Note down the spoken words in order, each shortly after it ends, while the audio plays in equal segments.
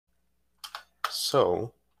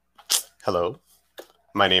So, hello,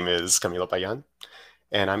 my name is Camilo Payan,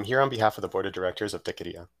 and I'm here on behalf of the Board of Directors of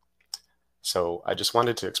Techqueria. So, I just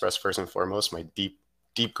wanted to express first and foremost my deep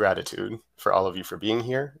gratitude for all of you for being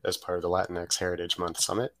here as part of the Latinx Heritage Month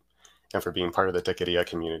Summit and for being part of the Techqueria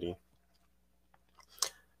community.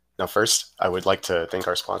 Now, first, I would like to thank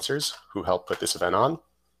our sponsors who helped put this event on.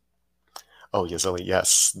 Oh, Yazili,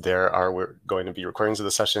 yes, we're going to be recordings of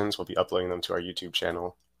the sessions. We'll be uploading them to our YouTube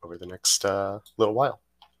channel over the next little while.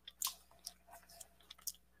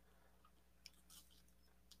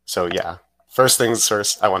 So yeah, first things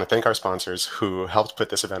first, I want to thank our sponsors who helped put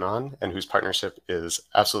this event on and whose partnership is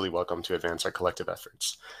absolutely welcome to advance our collective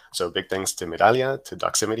efforts. So big thanks to Medallia, to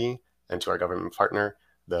Doximity, and to our government partner,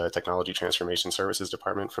 the Technology Transformation Services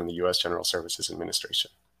Department from the U.S. General Services Administration.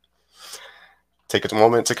 Take a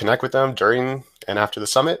moment to connect with them during and after the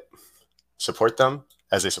summit. Support them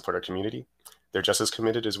as they support our community. They're just as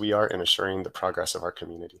committed as we are in assuring the progress of our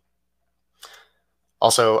community.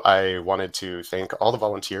 Also, I wanted to thank all the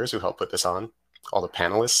volunteers who helped put this on, all the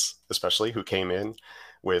panelists, especially, who came in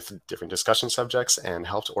with different discussion subjects and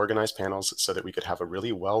helped organize panels so that we could have a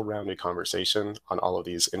really well-rounded conversation on all of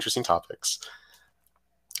these interesting topics.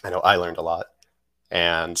 I know I learned a lot,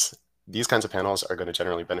 and these kinds of panels are going to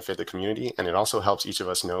generally benefit the community, and it also helps each of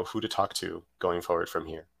us know who to talk to going forward from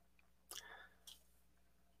here.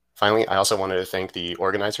 Finally, I also wanted to thank the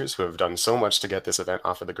organizers who have done so much to get this event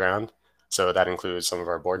off of the ground. So that includes some of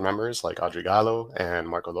our board members like Audrey Gallo and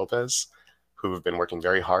Marco Lopez, who have been working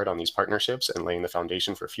very hard on these partnerships and laying the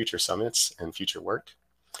foundation for future summits and future work.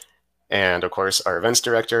 And of course, our events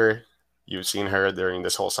director, you've seen her during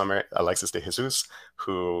this whole summer, Alexis de Jesus,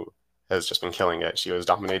 who has just been killing it. She was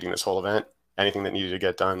dominating this whole event. Anything that needed to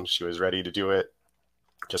get done, she was ready to do it.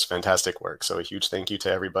 Just fantastic work. So a huge thank you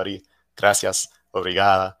to everybody. Gracias,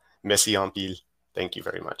 obrigada, merci en pile. Thank you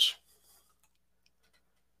very much.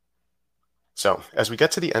 So as we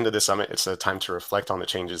get to the end of the summit, it's a time to reflect on the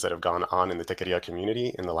changes that have gone on in the Techqueria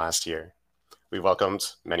community in the last year. We welcomed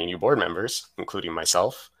many new board members, including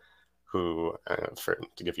myself, who,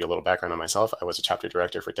 to give you a little background on myself, I was a chapter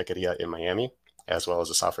director for Techqueria in Miami, as well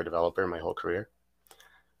as a software developer my whole career.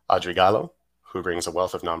 Audrey Gallo, who brings a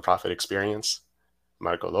wealth of nonprofit experience.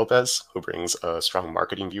 Marco Lopez, who brings a strong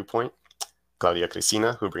marketing viewpoint. Claudia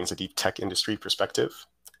Cristina, who brings a deep tech industry perspective.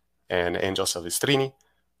 And Angel Silvestrini,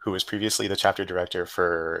 who was previously the chapter director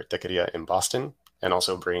for Techqueria in Boston and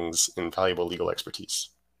also brings invaluable legal expertise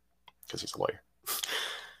because he's a lawyer.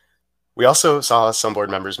 We also saw some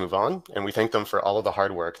board members move on, and we thank them for all of the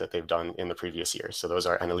hard work that they've done in the previous year. So those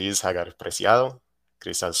are Annalise Hagar Preciado,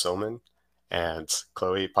 Cristal Soman, and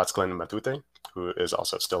Chloe Patzclen Matute, who is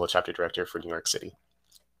also still a chapter director for New York City.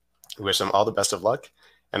 We wish them all the best of luck.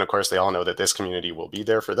 And of course, they all know that this community will be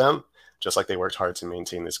there for them, just like they worked hard to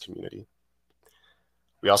maintain this community.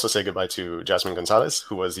 We also say goodbye to Jasmine Gonzalez,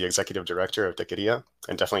 who was the executive director of Techqueria,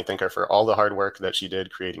 and definitely thank her for all the hard work that she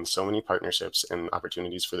did creating so many partnerships and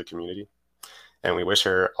opportunities for the community. And we wish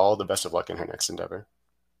her all the best of luck in her next endeavor.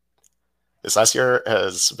 This last year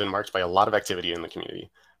has been marked by a lot of activity in the community,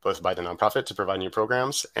 both by the nonprofit to provide new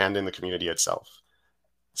programs and in the community itself.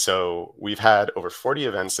 So we've had over 40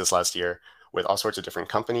 events this last year with all sorts of different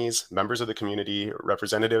companies, members of the community,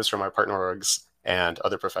 representatives from our partner orgs, and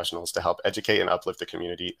other professionals to help educate and uplift the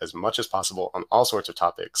community as much as possible on all sorts of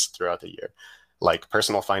topics throughout the year, like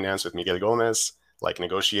personal finance with Miguel Gomez, like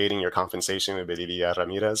negotiating your compensation with Belidia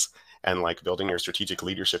Ramirez, and like building your strategic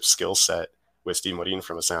leadership skill set with Steve Morin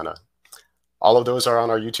from Asana. All of those are on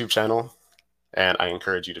our YouTube channel, and I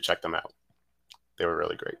encourage you to check them out. They were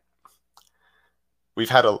really great. We've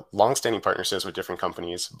had a long-standing partnerships with different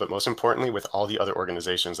companies, but most importantly with all the other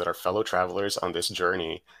organizations that are fellow travelers on this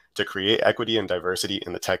journey to create equity and diversity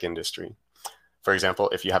in the tech industry. For example,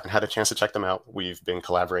 if you haven't had a chance to check them out, we've been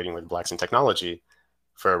collaborating with Blacks in Technology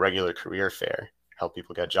for a regular career fair, help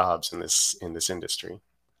people get jobs in this industry.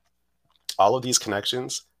 All of these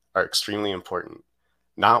connections are extremely important,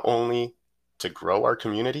 not only to grow our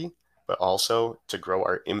community, but also to grow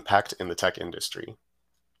our impact in the tech industry.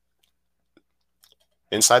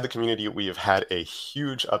 Inside the community, we have had a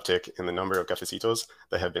huge uptick in the number of cafecitos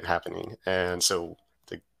that have been happening. And so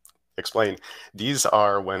to explain, these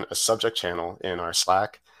are when a subject channel in our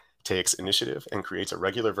Slack takes initiative and creates a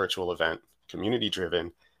regular virtual event,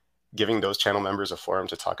 community-driven, giving those channel members a forum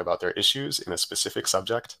to talk about their issues in a specific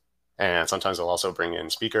subject. And sometimes they'll also bring in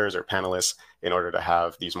speakers or panelists in order to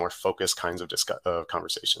have these more focused kinds of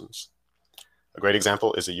conversations. A great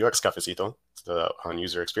example is the UX Cafecito on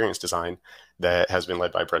user experience design that has been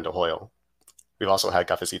led by Brenda Hoyle. We've also had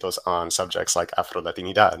cafecitos on subjects like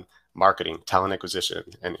Afro-Latinidad, marketing, talent acquisition,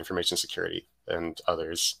 and information security, and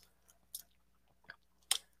others.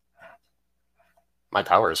 My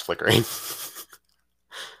power is flickering.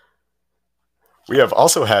 We have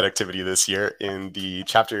also had activity this year in the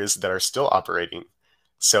chapters that are still operating.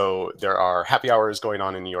 So there are happy hours going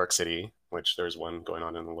on in New York City, which there's one going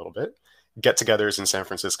on in a little bit, get-togethers in San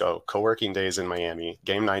Francisco, co-working days in Miami,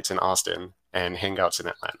 game nights in Austin, and hangouts in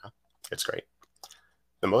Atlanta. It's great.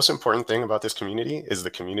 The most important thing about this community is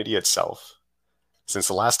the community itself. Since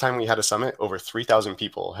the last time we had a summit, over 3,000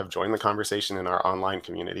 people have joined the conversation in our online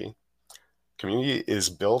community. Community is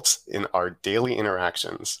built in our daily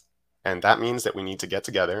interactions, and that means that we need to get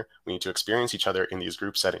together, we need to experience each other in these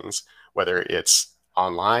group settings, whether it's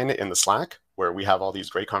online in the Slack, where we have all these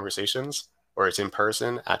great conversations, or it's in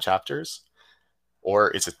person at chapters,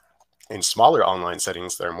 or it's in smaller online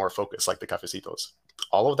settings that are more focused, like the cafecitos.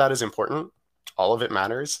 All of that is important, all of it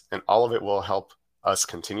matters, and all of it will help us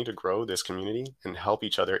continue to grow this community and help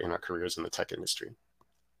each other in our careers in the tech industry.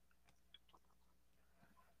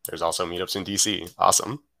 There's also meetups in DC.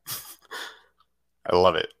 Awesome. I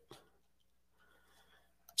love it.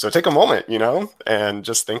 So take a moment, and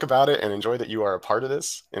just think about it and enjoy that you are a part of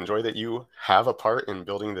this. Enjoy that you have a part in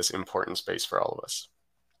building this important space for all of us.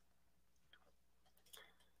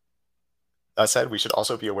 That said, we should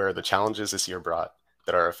also be aware of the challenges this year brought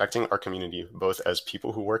that are affecting our community, both as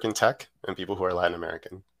people who work in tech and people who are Latin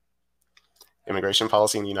American. Immigration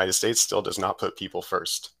policy in the United States still does not put people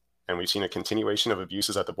first, and we've seen a continuation of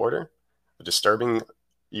abuses at the border, a disturbing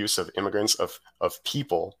use of immigrants, of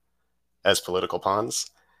people as political pawns,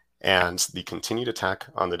 and the continued attack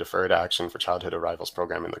on the Deferred Action for Childhood Arrivals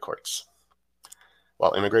program in the courts.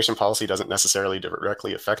 While immigration policy doesn't necessarily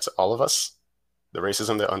directly affect all of us, the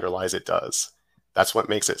racism that underlies it does. That's what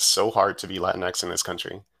makes it so hard to be Latinx in this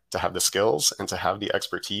country, to have the skills and to have the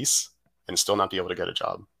expertise and still not be able to get a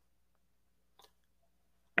job.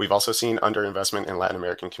 We've also seen underinvestment in Latin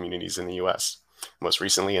American communities in the US, most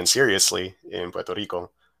recently and seriously in Puerto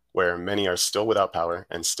Rico, where many are still without power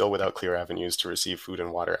and still without clear avenues to receive food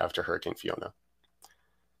and water after Hurricane Fiona.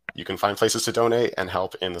 You can find places to donate and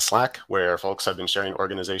help in the Slack, where folks have been sharing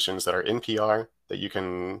organizations that are in PR that you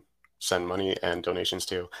can send money and donations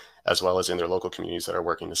to, as well as in their local communities that are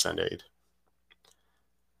working to send aid.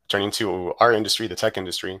 Turning to our industry, the tech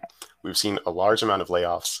industry, we've seen a large amount of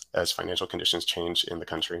layoffs as financial conditions change in the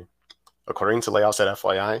country. According to layoffs at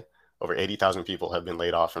FYI, over 80,000 people have been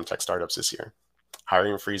laid off from tech startups this year.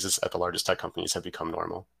 Hiring freezes at the largest tech companies have become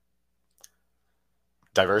normal.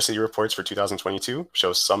 Diversity reports for 2022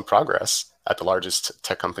 show some progress at the largest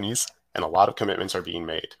tech companies, and a lot of commitments are being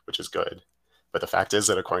made, which is good. But the fact is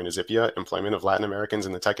that according to Zipia, employment of Latin Americans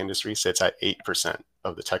in the tech industry sits at 8%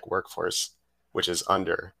 of the tech workforce, which is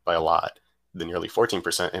under, by a lot, the nearly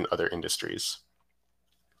 14% in other industries.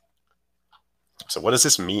 So what does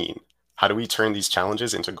this mean? How do we turn these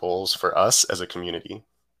challenges into goals for us as a community?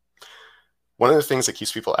 One of the things that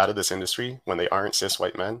keeps people out of this industry when they aren't cis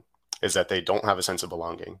white men is that they don't have a sense of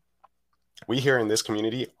belonging. We here in this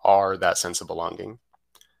community are that sense of belonging.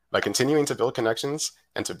 By continuing to build connections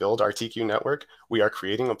and to build our TQ network, we are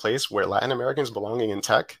creating a place where Latin Americans belonging in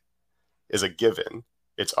tech is a given.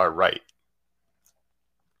 It's our right.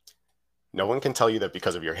 No one can tell you that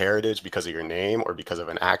because of your heritage, because of your name, or because of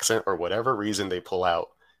an accent, or whatever reason they pull out,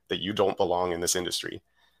 that you don't belong in this industry.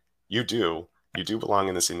 You do. You do belong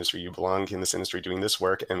in this industry. You belong in this industry doing this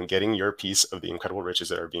work and getting your piece of the incredible riches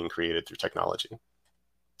that are being created through technology.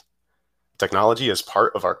 Technology is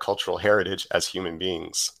part of our cultural heritage as human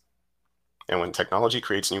beings. And when technology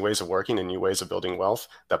creates new ways of working and new ways of building wealth,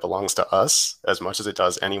 that belongs to us as much as it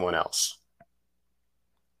does anyone else.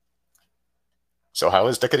 So how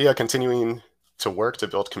is Techqueria continuing to work to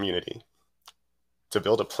build community? To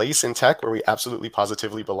build a place in tech where we absolutely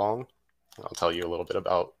positively belong? I'll tell you a little bit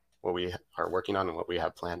about what we are working on and what we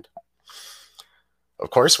have planned. Of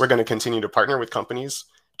course, we're going to continue to partner with companies,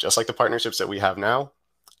 just like the partnerships that we have now.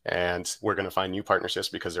 And we're going to find new partnerships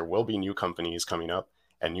because there will be new companies coming up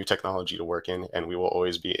and new technology to work in, and we will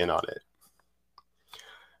always be in on it.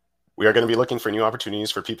 We are going to be looking for new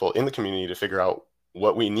opportunities for people in the community to figure out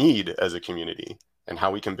what we need as a community and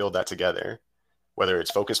how we can build that together, whether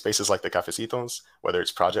it's focus spaces like the cafecitos, whether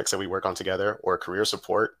it's projects that we work on together, or career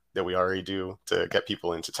support that we already do to get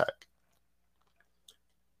people into tech.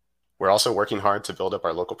 We're also working hard to build up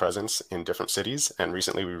our local presence in different cities, and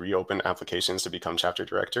recently we reopened applications to become chapter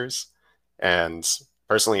directors. And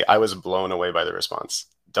personally, I was blown away by the response.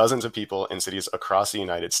 Dozens of people in cities across the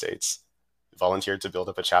United States volunteered to build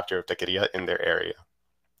up a chapter of Techqueria in their area.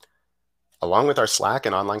 Along with our Slack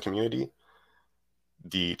and online community,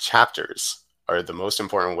 the chapters are the most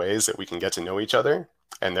important ways that we can get to know each other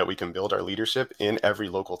and that we can build our leadership in every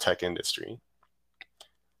local tech industry.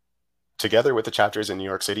 Together with the chapters in New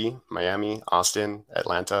York City, Miami, Austin,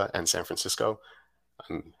 Atlanta, and San Francisco,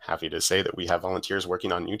 I'm happy to say that we have volunteers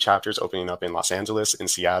working on new chapters opening up in Los Angeles, in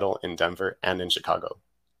Seattle, in Denver, and in Chicago.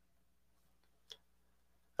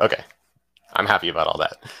 Okay, I'm happy about all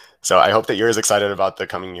that. So I hope that you're as excited about the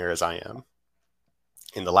coming year as I am.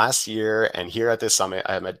 In the last year and here at this summit,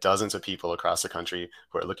 I have met dozens of people across the country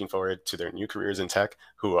who are looking forward to their new careers in tech,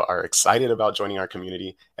 who are excited about joining our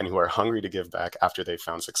community, and who are hungry to give back after they've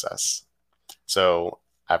found success. So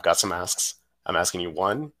I've got some asks. I'm asking you,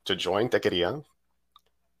 one, to join Techqueria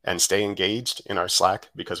and stay engaged in our Slack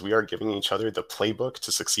because we are giving each other the playbook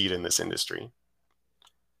to succeed in this industry.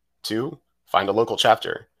 Two, find a local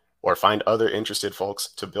chapter or find other interested folks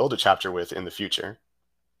to build a chapter with in the future.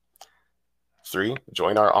 Three,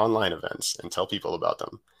 join our online events and tell people about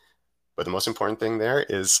them. But the most important thing there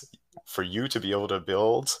is for you to be able to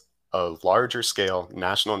build a larger scale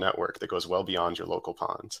national network that goes well beyond your local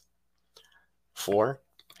pond. Four,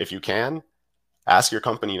 if you can, ask your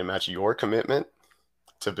company to match your commitment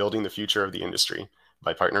to building the future of the industry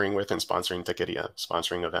by partnering with and sponsoring Techqueria,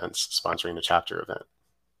 sponsoring events, sponsoring a chapter event.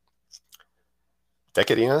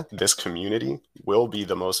 Techqueria, this community, will be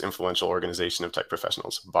the most influential organization of tech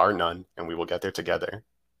professionals, bar none, and we will get there together.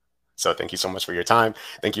 So thank you so much for your time.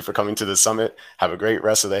 Thank you for coming to the summit. Have a great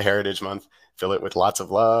rest of the Heritage Month. Fill it with lots of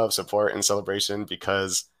love, support, and celebration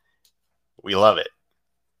because we love it.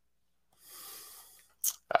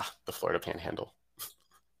 The Florida Panhandle.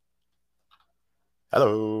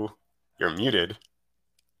 Hello, you're muted.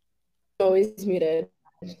 Always muted.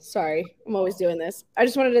 Sorry, I'm always doing this. I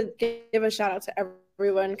just wanted to give a shout out to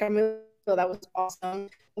everyone. Camilo, that was awesome.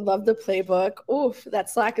 I love the playbook. Oof, that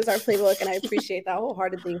Slack is our playbook, and I appreciate that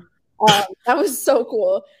wholeheartedly. That was so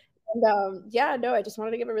cool. And yeah, no, I just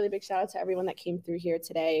wanted to give a really big shout out to everyone that came through here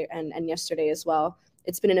today and yesterday as well.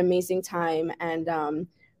 It's been an amazing time, and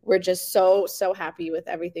we're just so happy with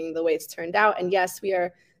everything, the way it's turned out. And yes, we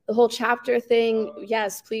are the whole chapter thing.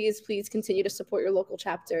 Yes, please continue to support your local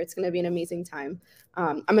chapter. It's going to be an amazing time.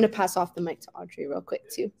 I'm going to pass off the mic to Audrey real quick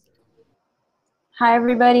too. Hi,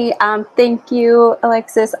 everybody. Thank you,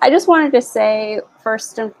 Alexis. I just wanted to say,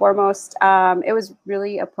 first and foremost, it was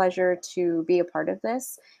really a pleasure to be a part of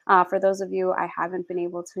this. For those of you I haven't been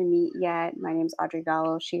able to meet yet, my name is Audrey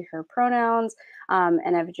Gallo, she, her pronouns,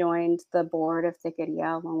 and I've joined the board of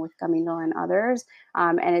Techqueria along with Camilo and others.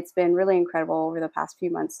 And it's been really incredible over the past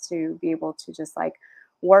few months to be able to just like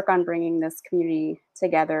work on bringing this community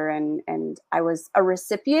together. And I was a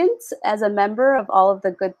recipient as a member of all of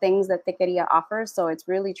the good things that Techqueria offers. So it's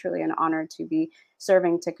really, truly an honor to be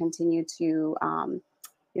serving to continue to,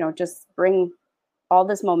 just bring all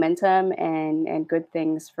this momentum and good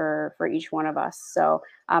things for each one of us. So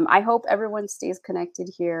I hope everyone stays connected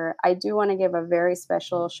here. I do want to give a very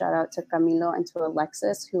special shout out to Camilo and to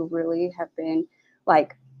Alexis, who really have been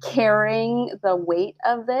like carrying the weight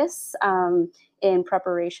of this in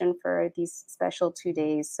preparation for these special 2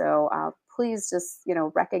 days. So please just,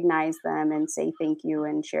 recognize them and say thank you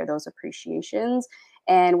and share those appreciations.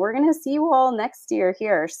 And we're going to see you all next year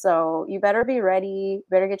here. So you better be ready.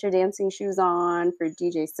 Better get your dancing shoes on for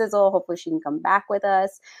DJ Sizzle. Hopefully she can come back with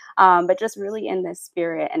us. But just really in this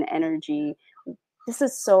spirit and energy, this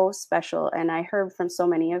is so special. And I heard from so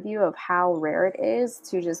many of you of how rare it is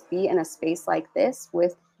to just be in a space like this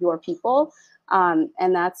with your people.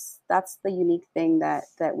 And that's the unique thing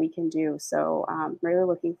that we can do. So really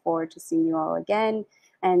looking forward to seeing you all again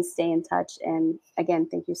and stay in touch. And again,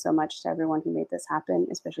 thank you so much to everyone who made this happen,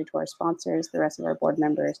 especially to our sponsors, the rest of our board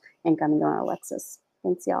members, and Camilo and Alexis.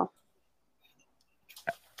 Thanks, y'all.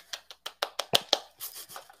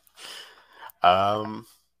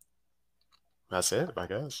 That's it, I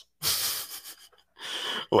guess.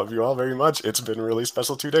 Love you all very much. It's been a really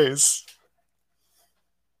special 2 days.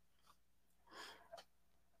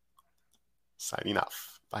 Signing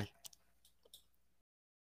off. Bye.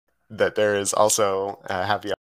 That there is also a happy